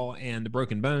St. Paul and the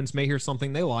Broken Bones, may hear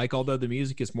something they like, although the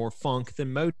music is more funk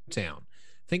than Motown.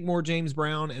 Think more James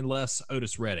Brown and less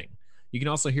Otis Redding. You can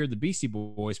also hear the Beastie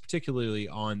Boys, particularly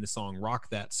on the song Rock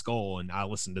That Skull, and I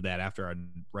listened to that after I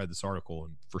read this article,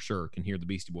 and for sure can hear the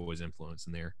Beastie Boys influence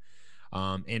in there.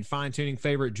 And fine-tuning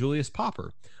favorite Julius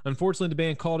Popper. Unfortunately, the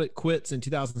band called it quits in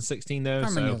 2016, though,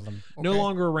 so no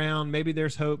longer around. Maybe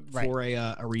there's hope for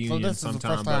a reunion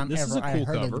sometime, but this is a cool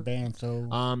cover. Band, so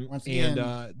once again,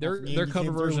 their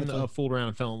cover version of "Fooled Around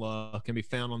and Fell in Love" can be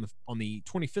found on the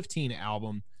 2015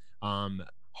 album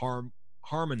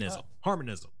Harmonism.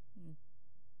 So,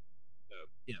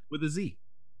 yeah, with a Z.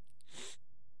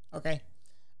 Okay.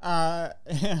 So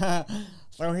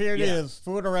here it is.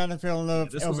 "Fooled Around and Fell in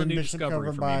Love." This was a new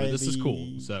discovery for me, but this is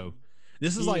cool. So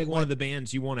this is like one of the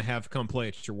bands you want to have come play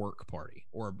at your work party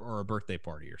or a birthday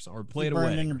party or something, or play at a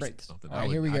wedding or something. All right,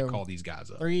 here we go. I'd call these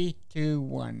guys up. 3, 2,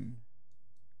 1.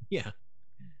 Yeah.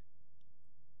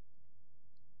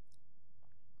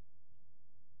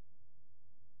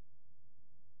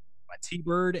 By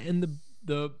T-Bird and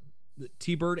the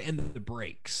T-Bird and the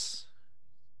Breaks.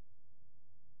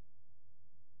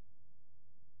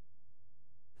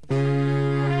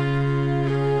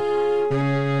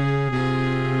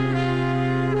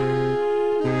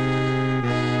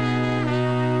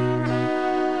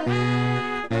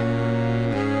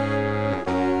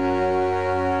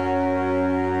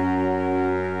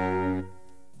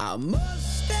 I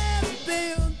must have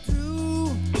been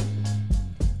through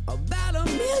about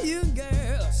 1,000,000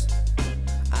 girls.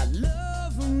 I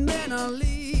love them, then I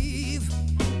leave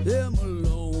them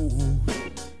alone.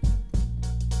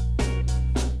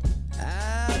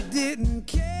 I didn't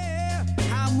care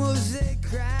how much they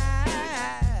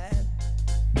cried.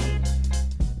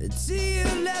 The tear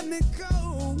let me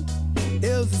go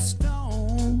as a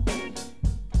stone.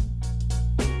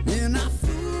 And I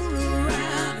fooled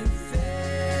around and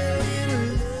fell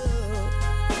in love.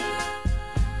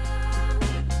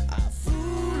 I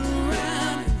fooled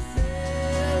around and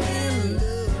fell in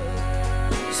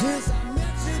love. Since I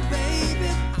met you, baby,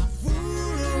 I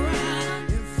fooled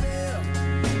around and fell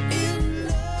in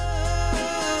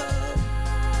love.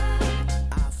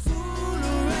 I fooled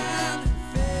around and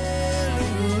fell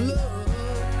in love.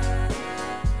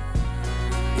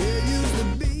 It used to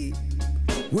be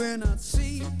when I'd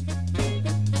see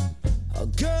a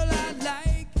girl I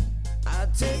like,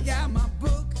 I'd take out my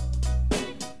book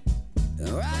and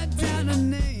write down her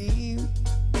name.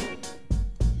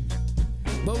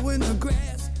 But when the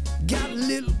grass got a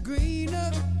little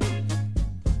greener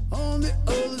on the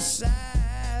other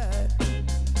side,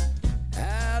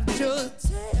 I'd just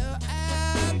tear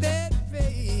out that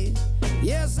face.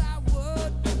 Yes, I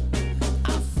would.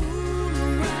 I fooled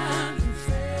around and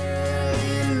fell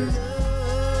in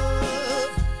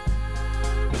love.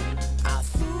 I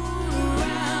fooled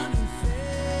around and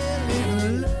fell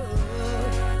in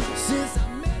love. Since I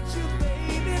met you,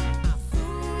 baby, I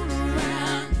fooled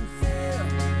around and fell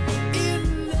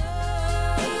in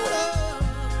love.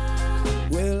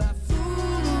 Well, I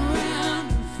fooled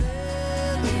around and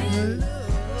fell in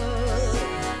love.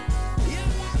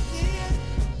 Yeah, I did.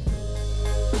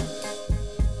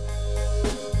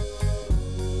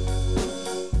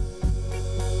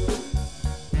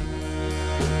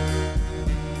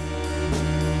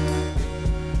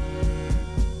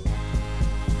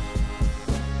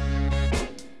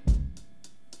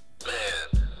 Man,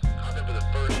 I remember the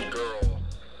first girl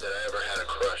that I ever had a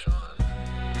crush on.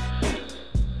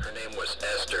 Her name was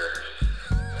Esther.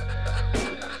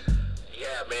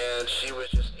 Yeah, man, she was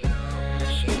just,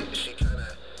 she kind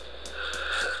of,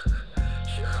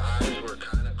 her eyes were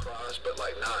kind of crossed, but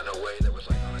like not in a way that was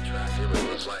like unattractive.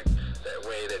 It was like that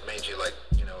way that made you like,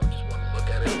 just want to look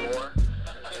at it more.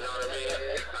 You know what I mean? I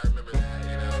remember that,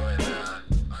 and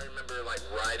I remember like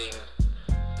riding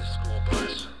the school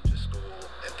bus to school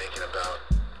and thinking about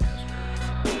Esther.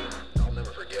 I'll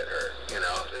never forget her,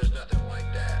 there's nothing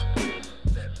like that.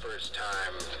 That first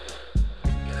time,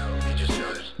 you just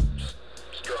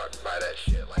struck by that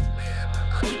shit, like, man,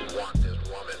 I just want this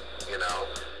woman,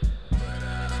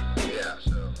 But, yeah,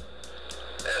 so,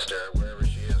 Esther, wherever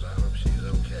she is, I hope she's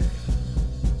okay.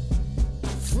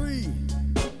 Free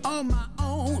on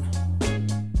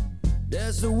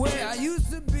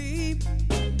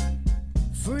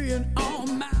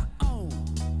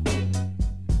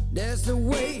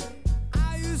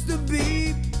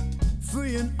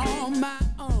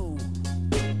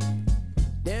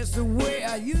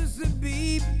I used to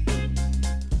be.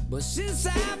 But since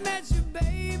I met you,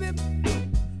 baby,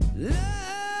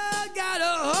 love got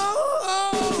a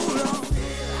hold on me.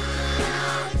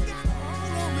 Love got a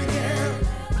hold on me, girl.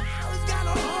 Love got a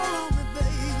hold on me,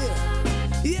 baby.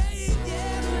 Yeah,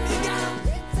 yeah, it got a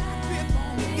real tight grip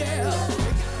on me, girl.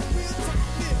 It got a real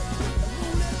tight grip. I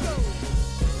won't let go.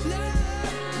 Love,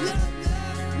 love,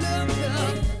 love, love,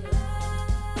 love.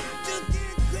 I just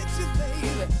can't quit you,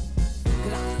 baby.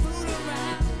 'Cause I fool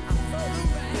around, I fool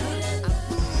around, I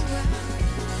fool around.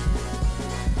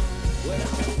 Well, I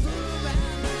fool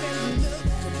around, I fell in love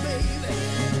with you, baby.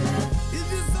 It's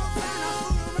just so fine, I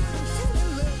fool around and fell in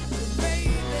love with you,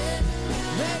 baby,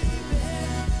 baby,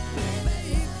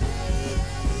 baby. I fool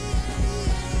around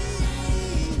and fell in love with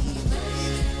you,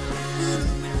 baby.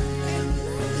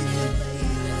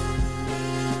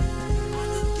 I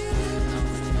just can't live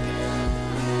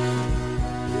without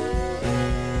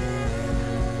you.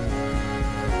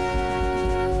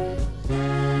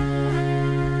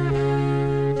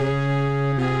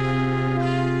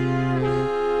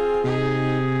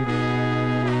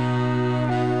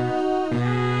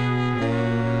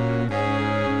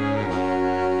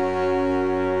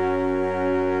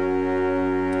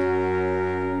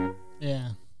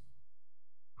 Yeah.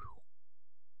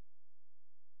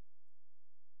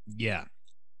 Yeah.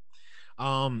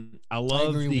 I I love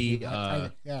agree with the you.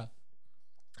 Yeah.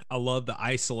 I love the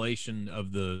isolation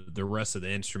of the rest of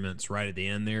the instruments right at the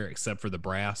end there, except for the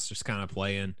brass just kind of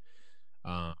playing.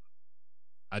 Uh,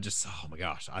 I just, oh my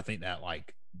gosh, I think that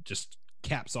like just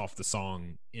caps off the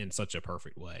song in such a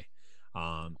perfect way.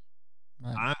 Um,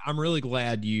 Right. I'm really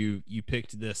glad you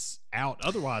picked this out.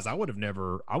 Otherwise, I would have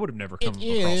never come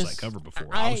It across is. that cover before.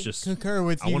 I was just concur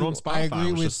with I you. went on Spotify. I agree I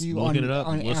was with just you looking on, it up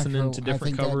on and listening Astro. to I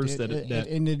different think covers it that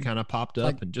ended kind of popped up,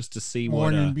 like and just to see more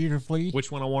what than beautifully.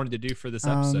 which one I wanted to do for this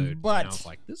episode. but and I was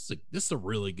like, this is a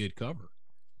really good cover.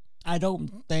 I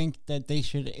don't think that they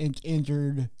should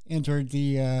entered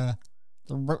the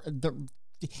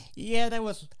yeah, that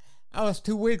was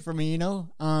too weird for me, you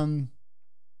know.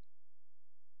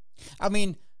 I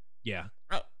mean, Yeah.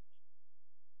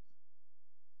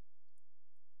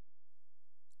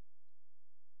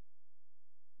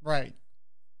 right.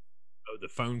 Oh, the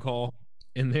phone call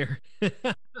in there.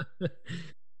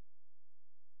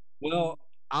 Well,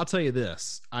 I'll tell you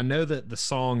this. I know that the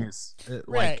song is like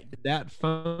Right. that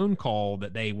phone call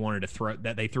that they wanted to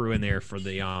threw in there for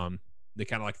the kind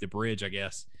of like the bridge, I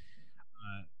guess.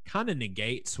 Kind of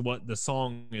negates what the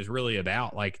song is really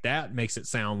about. Like that makes it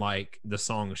sound like the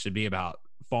song should be about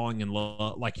falling in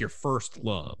love, like your first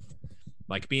love,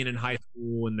 like being in high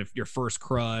school and your first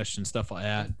crush and stuff like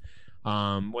that.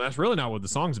 Well, that's really not what the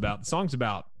song's about. The song's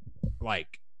about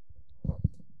like,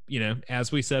 you know,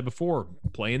 as we said before,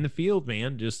 play in the field,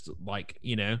 man. Just like,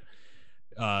 you know,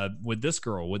 with this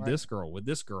girl, with this girl, with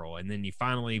this girl, and then you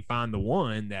finally find the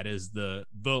one that is the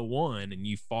one, and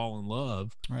you fall in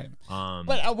love. Right.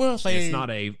 But I will say it's not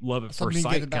a love at first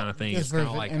sight kind of thing. It's kind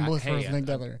of like, I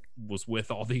was with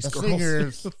all these girls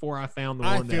singers, before I found the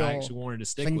one that I actually wanted to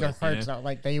stick with. Their hearts out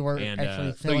like they were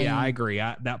actually feeling. So yeah, I agree.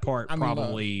 That part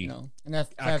probably you know, and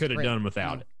that's I could have great. done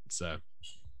without it. So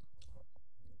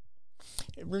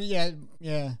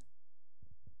yeah.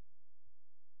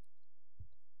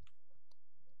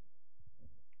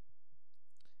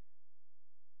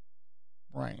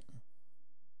 Right.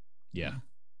 Yeah.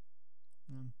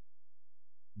 Mm.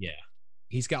 Yeah.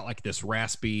 He's got like this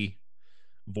raspy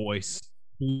voice,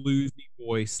 bluesy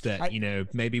voice that, you know,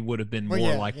 maybe would have been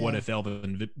more like what if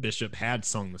Elvin Bishop had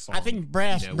sung the song. I think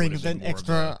brass brings an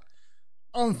extra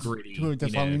gritty, to the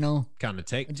song, you know. Kind of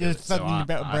take just something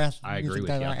about brass. I agree with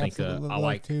you. I think I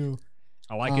like too.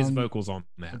 I like his vocals on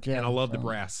that, and I love the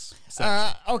brass.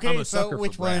 Okay, I'm a so sucker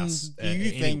which for one brass. do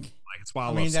you think? Like, it's why I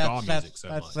love ska music so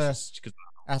much.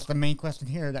 That's the main question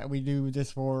here that we do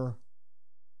this for.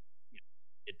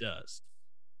 It does.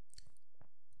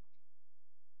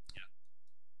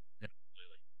 Yeah.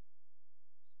 Absolutely.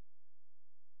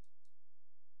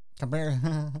 Compare.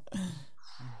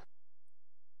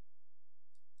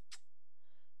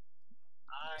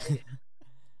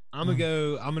 I'm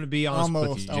gonna be honest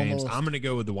with you, James. Almost. I'm gonna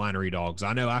go with the Winery Dogs.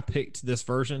 I know I picked this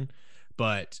version,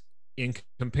 but in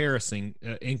comparing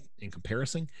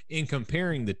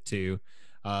the two,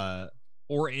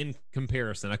 or in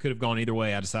comparison, I could have gone either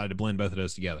way. I decided to blend both of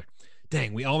those together.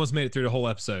 Dang, we almost made it through the whole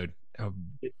episode.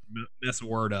 Mess a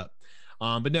word up.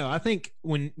 But no, I think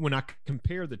when I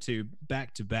compare the two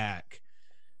back to back,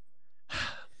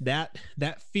 that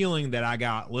feeling that I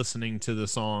got listening to the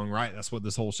song, right? That's what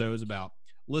this whole show is about.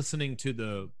 Listening to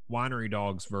the Winery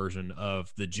Dogs version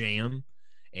of The Jam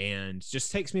and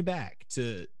just takes me back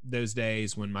to those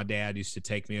days when my dad used to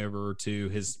take me over to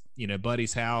his,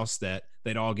 buddy's house that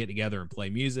they'd all get together and play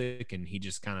music. And he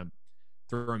just kind of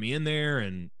throw me in there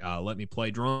and let me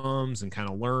play drums and kind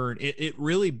of learn. It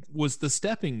really was the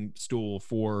stepping stool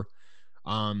for,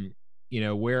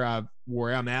 where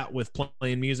I'm at with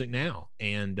playing music now.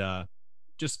 And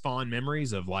just fond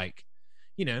memories of my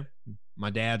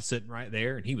dad sitting right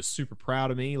there, and he was super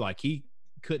proud of me. Like, he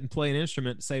couldn't play an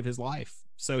instrument to save his life,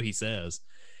 so he says,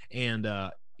 and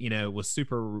was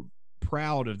super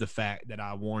proud of the fact that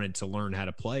I wanted to learn how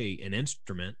to play an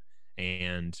instrument,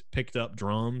 and picked up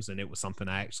drums, and it was something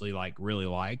I actually really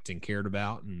liked and cared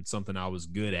about, and something I was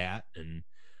good at. And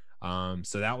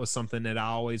so that was something that I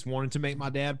always wanted to make my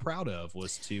dad proud of,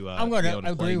 was to I'm going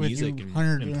to agree with you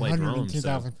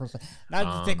 100,000%.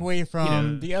 Not to take away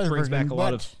from the other brings version, back a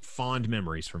lot of fond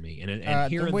memories for me. And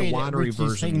hearing the the winery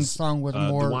version, song was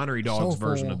more the Winery Dogs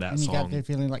version of that and you got song, the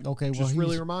feeling like, okay, well, just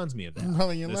really reminds me of that.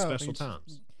 Really in those love. special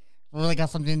times. Really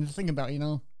got something to think about,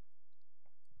 And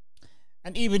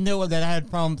even though that I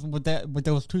had problems with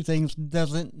those two things,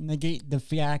 doesn't negate the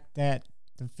fact that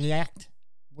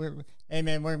we're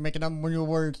making up new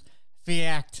words.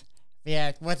 Fact.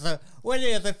 What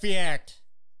is a fact?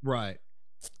 Right.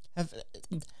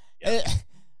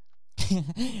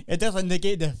 It doesn't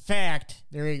negate the fact.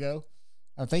 There you go.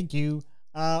 Thank you.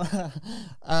 That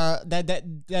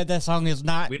song is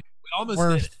not we almost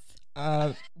worth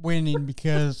winning,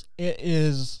 because it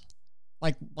is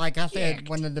like I said,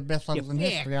 one of the best songs in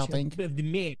history, I think.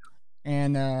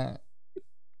 And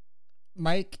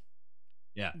Mike,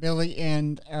 Billy,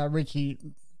 and Richie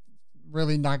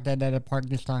really knocked that apart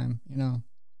this time,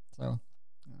 So,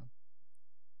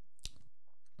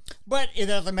 but it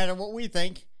doesn't matter what we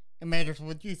think; it matters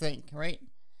what you think, right?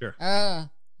 Sure.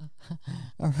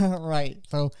 Right.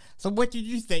 So what did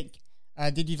you think?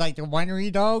 Did you like the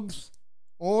Winery Dogs,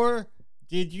 or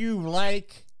did you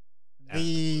like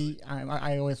the?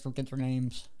 I always forget their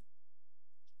names.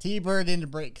 T-Bird and the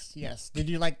Breaks. Yes. Did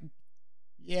you like?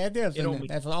 Yeah, it is.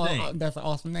 That's an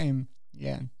awesome name.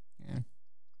 Yeah.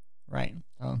 Right.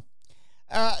 So,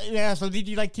 So did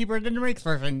you like T-Bird and the Breaks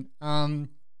version?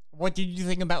 What did you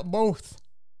think about both?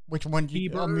 Which one did you?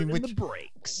 The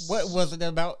Breaks. What was it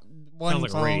about one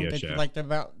song that show. You liked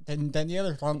about than the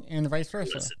other song, and vice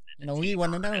versa? We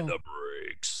want to know. The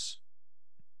Breaks.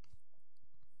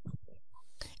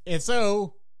 If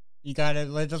so, you gotta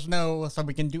let us know so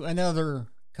we can do another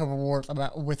cover wars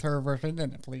with her version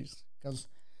in it, please. Because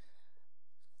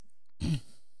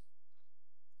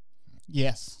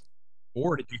yes.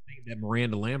 Or did you think that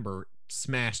Miranda Lambert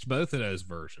smashed both of those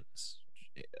versions?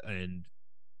 And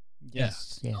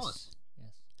yes.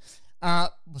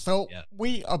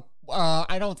 We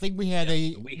I don't think we had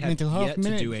a mental health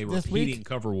minute to do a this repeating week.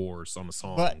 cover wars on a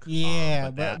song. But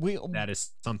that is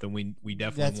something we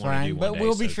definitely want to do. But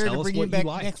we'll be sure to bring you back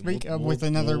like. next week with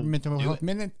another mental health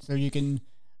minute, so you can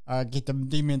get the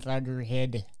demons out of your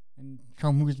head and show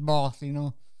them who's boss.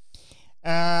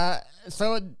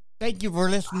 So thank you for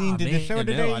listening to the show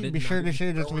today. Be sure to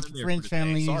share this with your friends,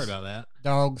 families, sorry about that.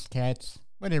 Dogs, cats,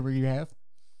 whatever you have.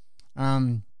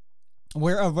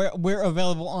 We're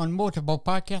available on multiple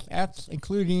podcast apps,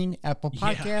 including Apple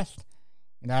Podcast,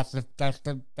 and that's the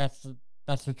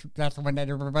one that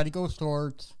everybody goes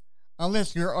towards,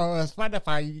 unless you're a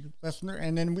Spotify listener,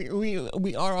 and then we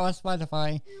are on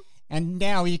Spotify, and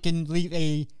now you can leave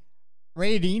a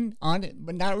rating on it,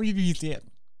 but not reviews yet.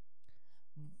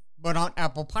 But on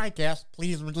Apple Podcast,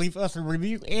 please leave us a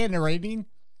review and a rating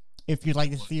if you'd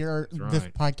like to see this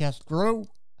podcast grow.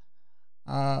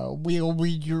 We'll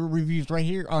read your reviews right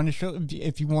here on the show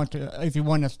if you want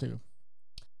us to.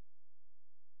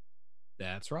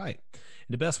 That's right.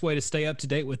 And the best way to stay up to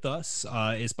date with us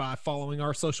is by following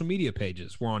our social media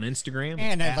pages. We're on Instagram.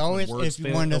 And as always, if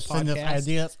you want to send us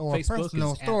ideas or Facebook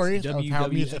personal stories of how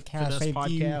music has saved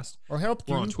you or helped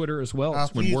you, we're on Twitter as well.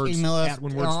 It's please email us at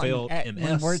When Words Fail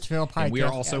MS. And we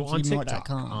are also on TikTok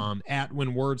at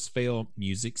When Words Fail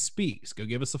Music Speaks. Go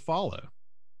give us a follow.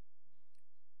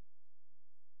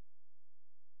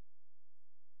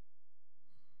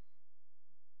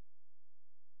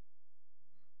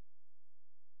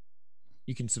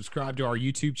 You can subscribe to our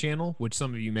YouTube channel, which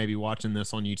some of you may be watching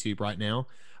this on YouTube right now.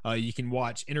 You can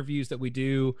watch interviews that we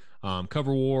do,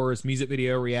 cover wars, music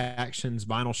video reactions,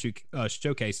 vinyl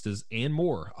showcases, and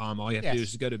more. All you have to do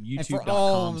is go to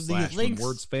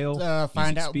youtube.com/whenwordsfail.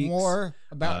 Find out more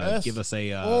about us. Give us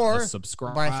a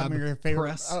subscribe, buy some of your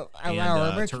favorite, press,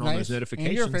 and turn on those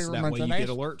notifications. That way you get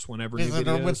alerts whenever new videos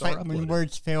our website, are uploaded.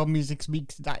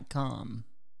 whenwordsfailmusicspeaks.com.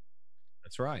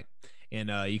 That's right. And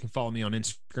you can follow me on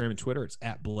Instagram and Twitter. It's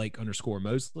at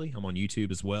Blake_Mosley. I'm on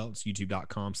YouTube as well. It's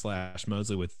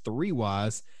youtube.com/Mosley with 3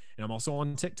 Y's. And I'm also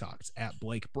on TikTok. It's at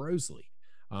Blake Brosley.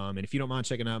 And if you don't mind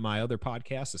checking out my other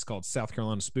podcast, it's called South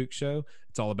Carolina Spook Show.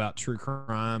 It's all about true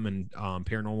crime and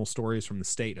paranormal stories from the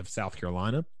state of South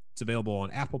Carolina. It's available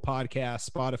on Apple Podcasts,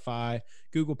 Spotify,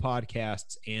 Google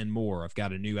Podcasts, and more. I've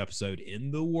got a new episode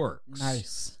in the works.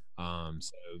 Nice.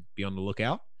 So be on the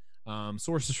lookout.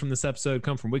 Sources from this episode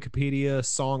come from Wikipedia,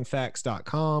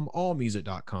 songfacts.com,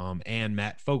 allmusic.com, and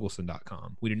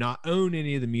mattfogelson.com. We do not own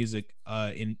any of the music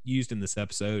used in this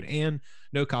episode, and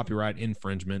no copyright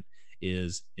infringement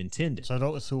is intended. So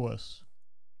don't sue us.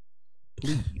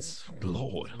 Please,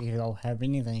 Lord. We don't have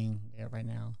anything there right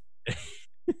now.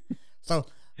 So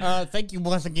thank you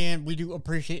once again. We do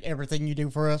appreciate everything you do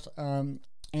for us.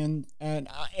 And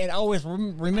always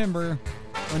remember,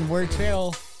 when words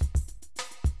fail,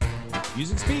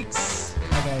 music speaks.